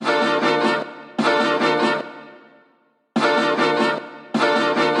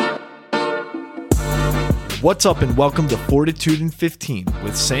What's up and welcome to Fortitude in 15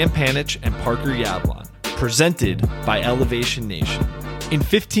 with Sam Panich and Parker Yablon, presented by Elevation Nation. In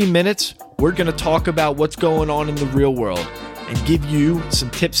 15 minutes, we're going to talk about what's going on in the real world and give you some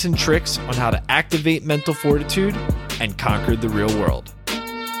tips and tricks on how to activate mental fortitude and conquer the real world.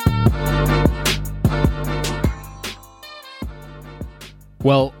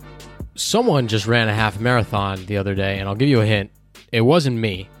 Well, someone just ran a half marathon the other day, and I'll give you a hint. It wasn't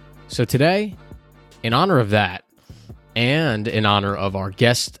me. So today, in honor of that, and in honor of our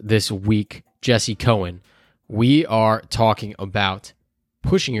guest this week, Jesse Cohen, we are talking about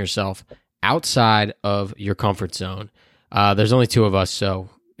pushing yourself outside of your comfort zone. There's only two of us, so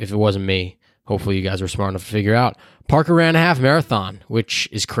if it wasn't me, hopefully you guys were smart enough to figure out. Parker ran a half marathon, which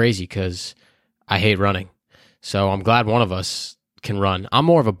is crazy because I hate running. So I'm glad one of us can run. I'm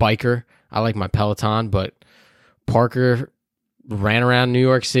more of a biker. I like my Peloton, but Parker ran around New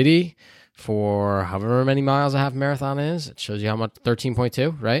York City for however many miles a half marathon is. It shows you how much,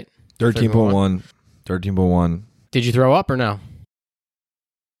 13.2, right? 13.1. 13.1. Did you throw up or no?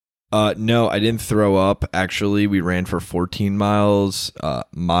 No, I didn't throw up. Actually, we ran for 14 miles.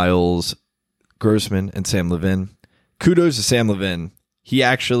 Miles Grossman and Sam Levin. Kudos to Sam Levin. He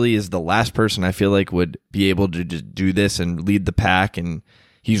actually is the last person I feel like would be able to just do this and lead the pack. And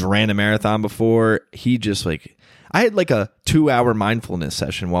he's ran a marathon before. He just I had like a 2-hour mindfulness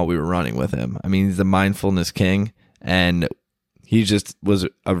session while we were running with him. I mean, he's the mindfulness king, and he just was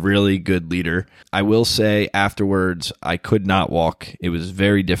a really good leader. I will say afterwards, I could not walk. It was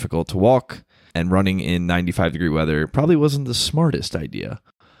very difficult to walk, and running in 95-degree weather probably wasn't the smartest idea.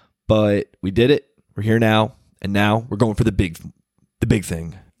 But we did it. We're here now, and now we're going for the big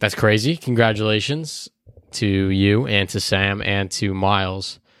thing. That's crazy. Congratulations to you and to Sam and to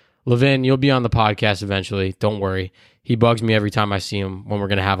Miles. Levin, you'll be on the podcast eventually. Don't worry. He bugs me every time I see him when we're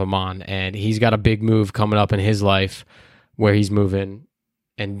going to have him on. And he's got a big move coming up in his life where he's moving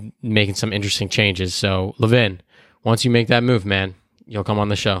and making some interesting changes. So, Levin, once you make that move, man, you'll come on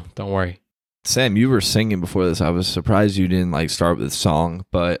the show. Don't worry. Sam, you were singing before this. I was surprised you didn't start with song,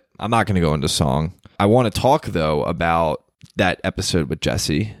 but I'm not going to go into song. I want to talk, though, about that episode with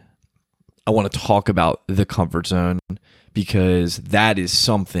Jesse. I want to talk about the comfort zone, because that is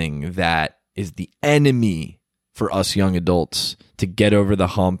something that is the enemy for us young adults to get over the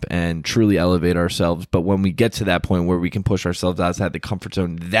hump and truly elevate ourselves. But when we get to that point where we can push ourselves outside the comfort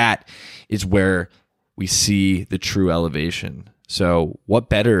zone, that is where we see the true elevation. So what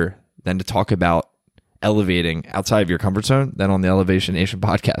better than to talk about elevating outside of your comfort zone than on the Elevation Nation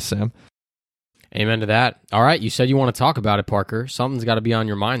podcast, Sam? Amen to that. All right, you said you want to talk about it, Parker. Something's got to be on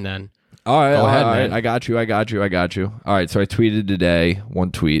your mind then. All right, go ahead, man. Man. I got you. All right, so I tweeted today,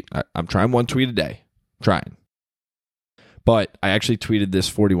 one tweet. I'm trying one tweet a day. Trying. But I actually tweeted this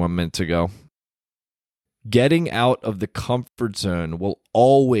 41 minutes ago. Getting out of the comfort zone will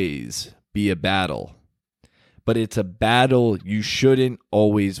always be a battle, but it's a battle you shouldn't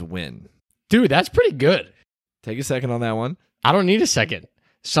always win. Dude, that's pretty good. Take a second on that one. I don't need a second.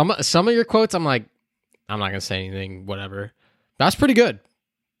 Some of your quotes, I'm like, I'm not going to say anything, whatever. That's pretty good.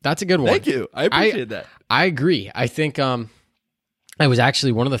 That's a good one. Thank you. I appreciate that. I agree. I think it was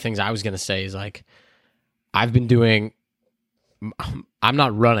actually one of the things I was going to say is I've been doing, I'm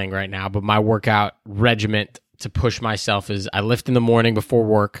not running right now, but my workout regiment to push myself is I lift in the morning before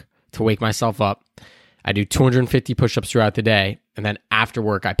work to wake myself up. I do 250 push-ups throughout the day. And then after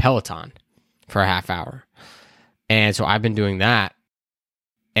work, I Peloton for a half hour. And so I've been doing that.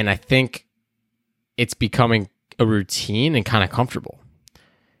 And I think it's becoming a routine and kind of comfortable.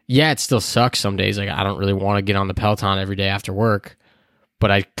 Yeah, it still sucks some days. I don't really want to get on the Peloton every day after work, but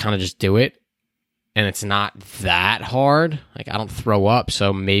I kind of just do it, and it's not that hard. I don't throw up,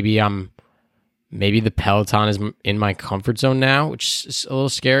 so maybe the Peloton is in my comfort zone now, which is a little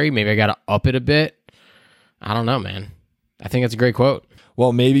scary. Maybe I got to up it a bit. I don't know, man. I think that's a great quote.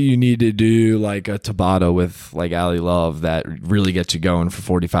 Well, maybe you need to do a Tabata with Ali Love that really gets you going for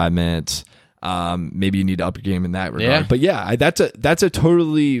 45 minutes. Maybe you need to up your game in that regard. Yeah. But yeah, that's a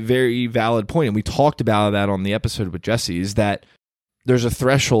totally very valid point. And we talked about that on the episode with Jesse, is that there's a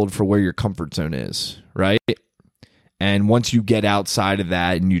threshold for where your comfort zone is, right? And once you get outside of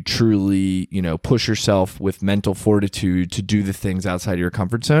that and you truly, push yourself with mental fortitude to do the things outside of your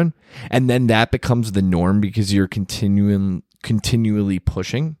comfort zone, and then that becomes the norm because you're continually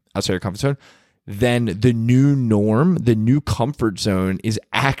pushing outside your comfort zone, then the new norm, the new comfort zone is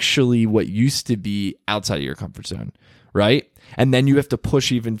actually what used to be outside of your comfort zone, right? And then you have to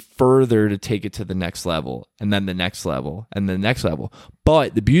push even further to take it to the next level, and then the next level, and the next level.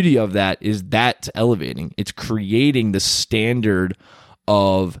 But the beauty of that is that's elevating. It's creating the standard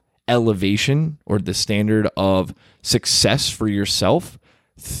of elevation or the standard of success for yourself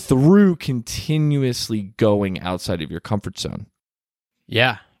through continuously going outside of your comfort zone.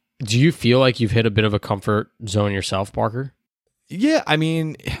 Yeah. Do you feel like you've hit a bit of a comfort zone yourself, Parker? Yeah, I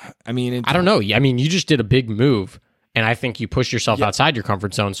mean, I don't know. I mean, you just did a big move, and I think you pushed yourself outside your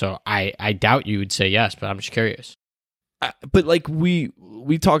comfort zone. So I doubt you would say yes, but I'm just curious. But like we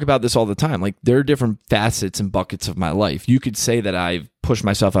talk about this all the time. Like there are different facets and buckets of my life. You could say that I've pushed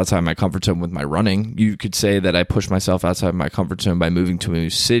myself outside my comfort zone with my running. You could say that I pushed myself outside my comfort zone by moving to a new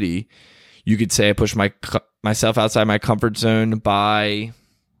city. You could say I pushed myself outside my comfort zone by,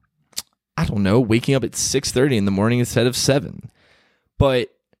 I don't know, waking up at 6:30 in the morning instead of 7. But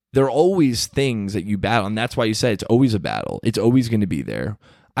there are always things that you battle, and that's why you said it's always a battle. It's always going to be there.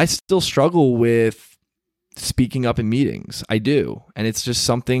 I still struggle with speaking up in meetings. I do. And it's just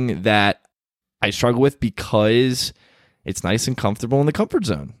something that I struggle with because it's nice and comfortable in the comfort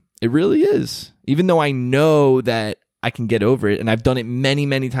zone. It really is. Even though I know that I can get over it, and I've done it many,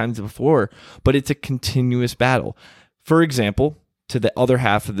 many times before, but it's a continuous battle. For example, to the other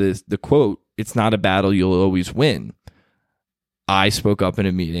half of the quote, it's not a battle you'll always win. I spoke up in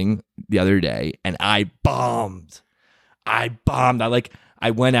a meeting the other day and I bombed. I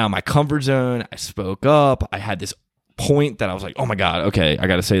went out of my comfort zone. I spoke up. I had this point that I was like, oh my God, okay, I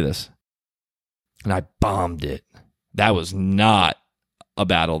got to say this. And I bombed it. That was not a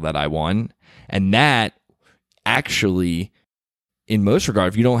battle that I won. And that actually, in most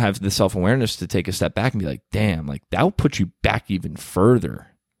regard, if you don't have the self-awareness to take a step back and be like, damn, like that'll put you back even further.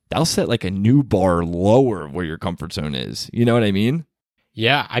 That'll set like a new bar lower where your comfort zone is. You know what I mean?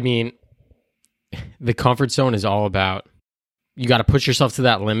 Yeah. I mean, the comfort zone is all about, you got to push yourself to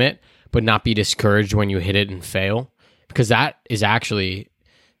that limit, but not be discouraged when you hit it and fail, because that is actually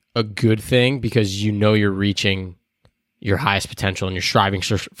a good thing, because you know you're reaching your highest potential and you're striving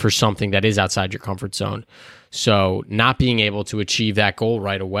for something that is outside your comfort zone. So not being able to achieve that goal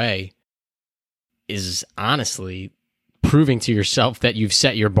right away is honestly proving to yourself that you've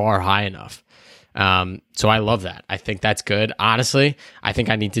set your bar high enough. So I love that. I think that's good. Honestly, I think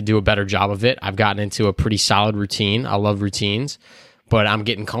I need to do a better job of it. I've gotten into a pretty solid routine. I love routines, but I'm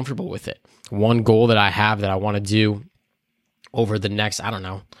getting comfortable with it. One goal that I have that I want to do over the next,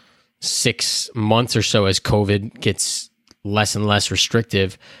 6 months or so as COVID gets less and less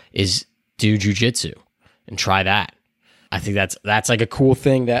restrictive is do jujitsu and try that. I think that's like a cool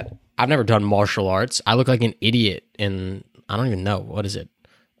thing that I've never done martial arts. I look like an idiot in, I don't even know, what is it?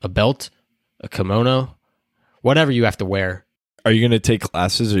 A belt? A kimono, whatever you have to wear. Are you going to take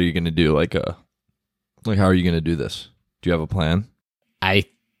classes, or are you going to do how are you going to do this? Do you have a plan? I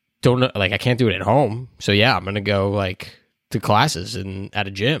don't know. Like, I can't do it at home. So yeah, I'm going to go to classes and at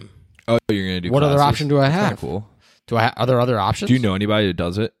a gym. Oh, you're going to do what classes? Other option do I have? Cool. Are there other options? Do you know anybody who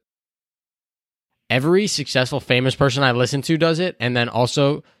does it? Every successful famous person I listen to does it. And then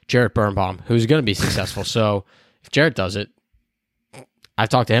also Jarrett Birnbaum, who's going to be successful. So if Jarrett does it, I've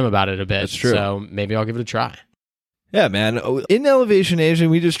talked to him about it a bit. That's true. So maybe I'll give it a try. Yeah, man. In Elevation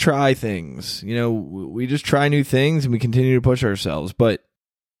Nation, we just try things. You know, we just try new things and we continue to push ourselves. But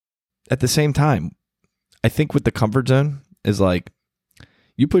at the same time, I think with the comfort zone is like,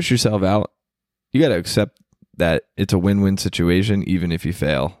 you push yourself out, you got to accept that it's a win-win situation, even if you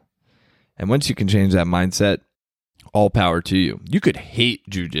fail. And once you can change that mindset, all power to you. You could hate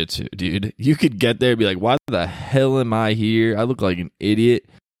jujitsu, dude. You could get there and be like, why the hell am I here? I look like an idiot.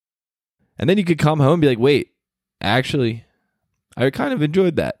 And then you could come home and be like, wait, actually, I kind of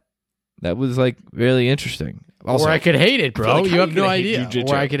enjoyed that. That was like really interesting. Also, or I could hate it, bro. Like, you have no idea.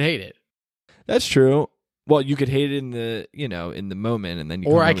 Jiu-jitsu. Or I could hate it. That's true. Well, you could hate it in the moment, and then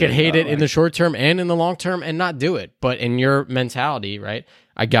or I could hate it in the short term and in the long term and not do it. But in your mentality, right?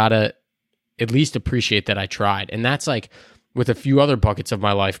 I gotta at least appreciate that I tried. And that's like with a few other buckets of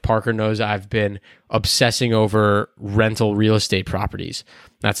my life. Parker knows I've been obsessing over rental real estate properties.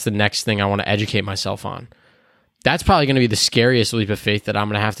 That's the next thing I want to educate myself on. That's probably going to be the scariest leap of faith that I'm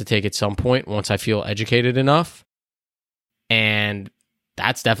going to have to take at some point once I feel educated enough. And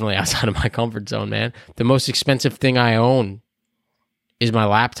that's definitely outside of my comfort zone, man. The most expensive thing I own is my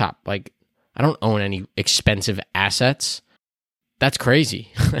laptop. Like, I don't own any expensive assets. That's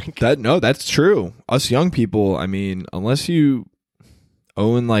crazy. That's true. Us young people, I mean, unless you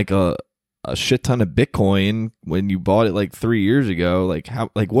own like a shit ton of Bitcoin when you bought it like 3 years ago,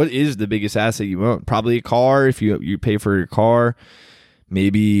 what is the biggest asset you own? Probably a car if you pay for your car,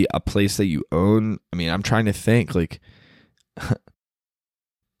 maybe a place that you own. I mean, I'm trying to think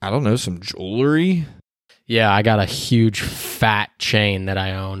I don't know, some jewelry. Yeah, I got a huge fat chain that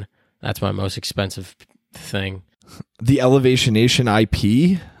I own. That's my most expensive thing. The Elevation Nation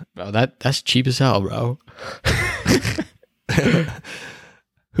IP, Bro, that's cheap as hell, bro.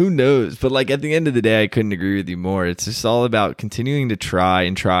 Who knows? But like at the end of the day, I couldn't agree with you more. It's just all about continuing to try,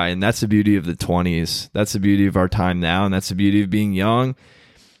 and that's the beauty of the 20s. That's the beauty of our time now, and that's the beauty of being young.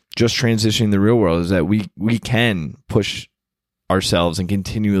 Just transitioning the real world is that we can push ourselves and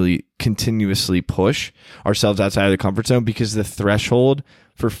continuously push ourselves outside of the comfort zone, because the threshold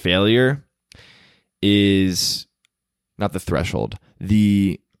for failure is not the threshold.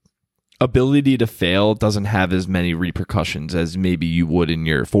 The ability to fail doesn't have as many repercussions as maybe you would in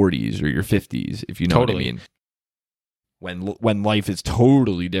your 40s or your 50s, if you know what I mean. When life is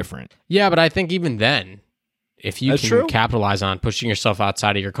totally different. Yeah, but I think even then, if you can capitalize on pushing yourself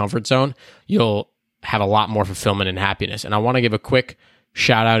outside of your comfort zone, you'll have a lot more fulfillment and happiness. And I want to give a quick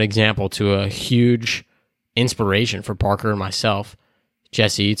shout out example to a huge inspiration for Parker and myself,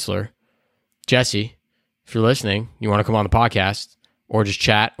 Jesse Eatzler. Jesse, if you're listening, you want to come on the podcast or just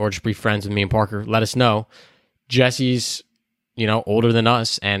chat or just be friends with me and Parker, let us know. Jesse's, older than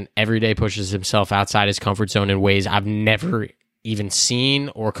us and every day pushes himself outside his comfort zone in ways I've never even seen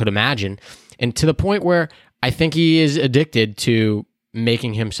or could imagine. And to the point where I think he is addicted to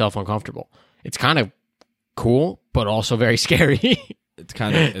making himself uncomfortable. It's kind of cool, but also very scary. It's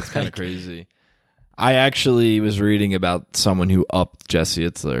kind of crazy. I actually was reading about someone who upped Jesse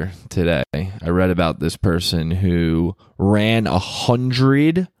Itzler today. I read about this person who ran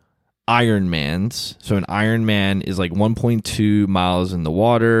 100 Ironmans. So an Ironman is like 1.2 miles in the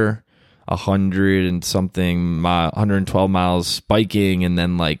water, 112 miles spiking, and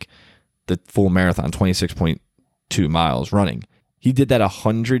then like the full marathon, 26.2 miles running. He did that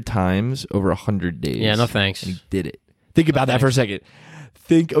 100 times over 100 days. Yeah, no thanks. And he did it. Think about that for a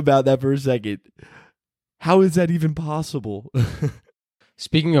second. How is that even possible?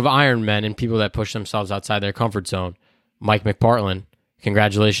 Speaking of Ironmen and people that push themselves outside their comfort zone, Mike McPartland,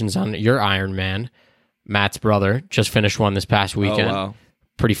 congratulations on your Ironman. Matt's brother just finished one this past weekend. Oh, wow.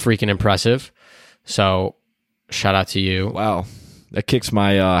 Pretty freaking impressive. So, shout out to you. Wow. That kicks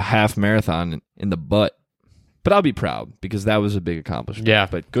my half marathon in the butt. But I'll be proud because that was a big accomplishment. Yeah.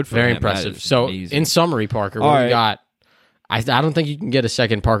 But good for Very him. impressive. So, amazing. In summary, Parker, what we got? I don't think you can get a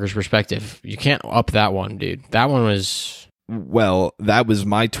second Parker's perspective. You can't up that one, dude. That one was... Well, that was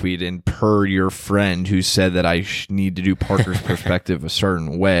my tweet, and per your friend who said that I need to do Parker's perspective a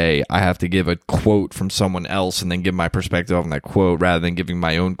certain way, I have to give a quote from someone else and then give my perspective on that quote rather than giving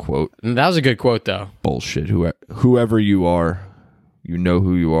my own quote. That was a good quote, though. Bullshit. Whoever you are, you know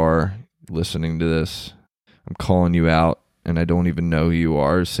who you are listening to this. I'm calling you out, and I don't even know who you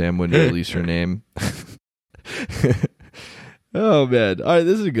are. Sam wouldn't release your name. Oh, man. All right,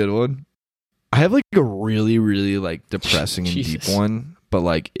 this is a good one. I have like a really, really like depressing and deep one, but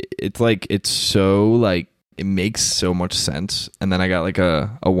like it's so like it makes so much sense. And then I got like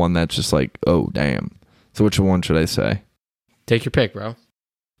a one that's just like, oh damn. So which one should I say? Take your pick, bro.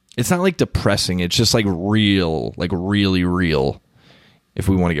 It's not like depressing. It's just like real, like really real. If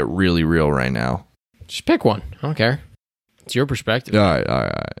we want to get really real right now, just pick one. I don't care. It's your perspective. All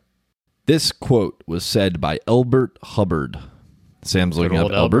right. This quote was said by Elbert Hubbard. Sam's looking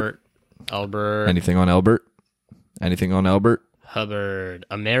up Elbert. Anything on Elbert? Hubbard.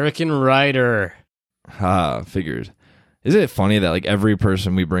 American writer. Figured. Isn't it funny that like every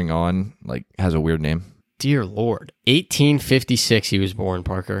person we bring on like has a weird name? Dear Lord. 1856 he was born,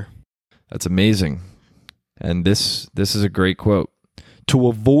 Parker. That's amazing. And this is a great quote. To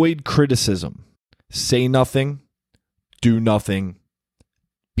avoid criticism, say nothing, do nothing,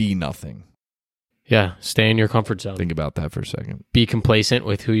 be nothing. Yeah, stay in your comfort zone. Think about that for a second. Be complacent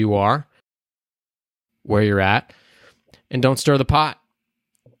with who you are, where you're at, and don't stir the pot.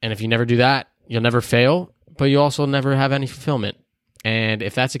 And if you never do that, you'll never fail, but you also never have any fulfillment. And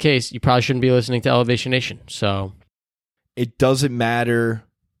if that's the case, you probably shouldn't be listening to Elevation Nation. So it doesn't matter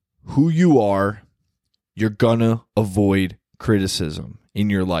who you are, you're gonna avoid criticism in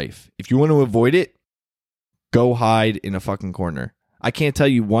your life. If you want to avoid it, go hide in a fucking corner. I can't tell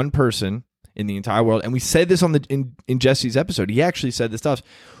you one person in the entire world, and we said this on in Jesse's episode. He actually said this stuff.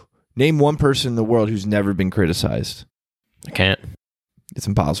 Name one person in the world who's never been criticized. I can't. It's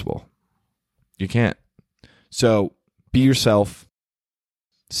impossible. You can't. So be yourself.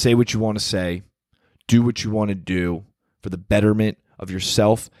 Say what you want to say. Do what you want to do for the betterment of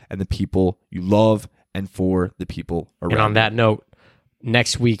yourself and the people you love and for the people around you. And on that note,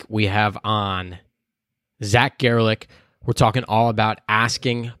 next week we have on Zach Gerlich. We're talking all about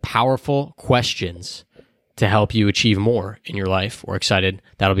asking powerful questions to help you achieve more in your life. We're excited.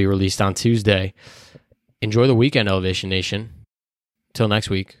 That'll be released on Tuesday. Enjoy the weekend, Elevation Nation. Till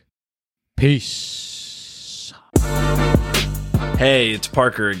next week. Peace. Hey, it's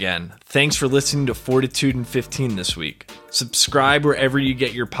Parker again. Thanks for listening to Fortitude in 15 this week. Subscribe wherever you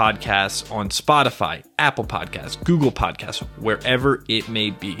get your podcasts on Spotify, Apple Podcasts, Google Podcasts, wherever it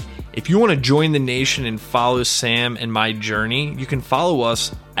may be. If you want to join the nation and follow Sam and my journey, you can follow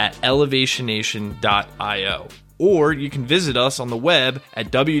us at elevationnation.io. Or you can visit us on the web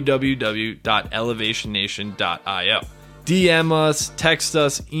at www.elevationnation.io. DM us, text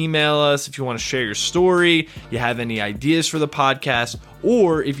us, email us if you want to share your story, you have any ideas for the podcast,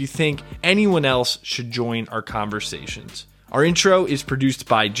 or if you think anyone else should join our conversations. Our intro is produced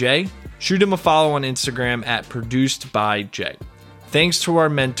by Jay. Shoot him a follow on Instagram at producedbyjay. Thanks to our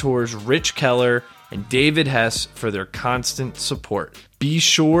mentors Rich Keller and David Hess for their constant support. Be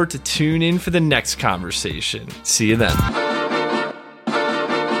sure to tune in for the next conversation. See you then.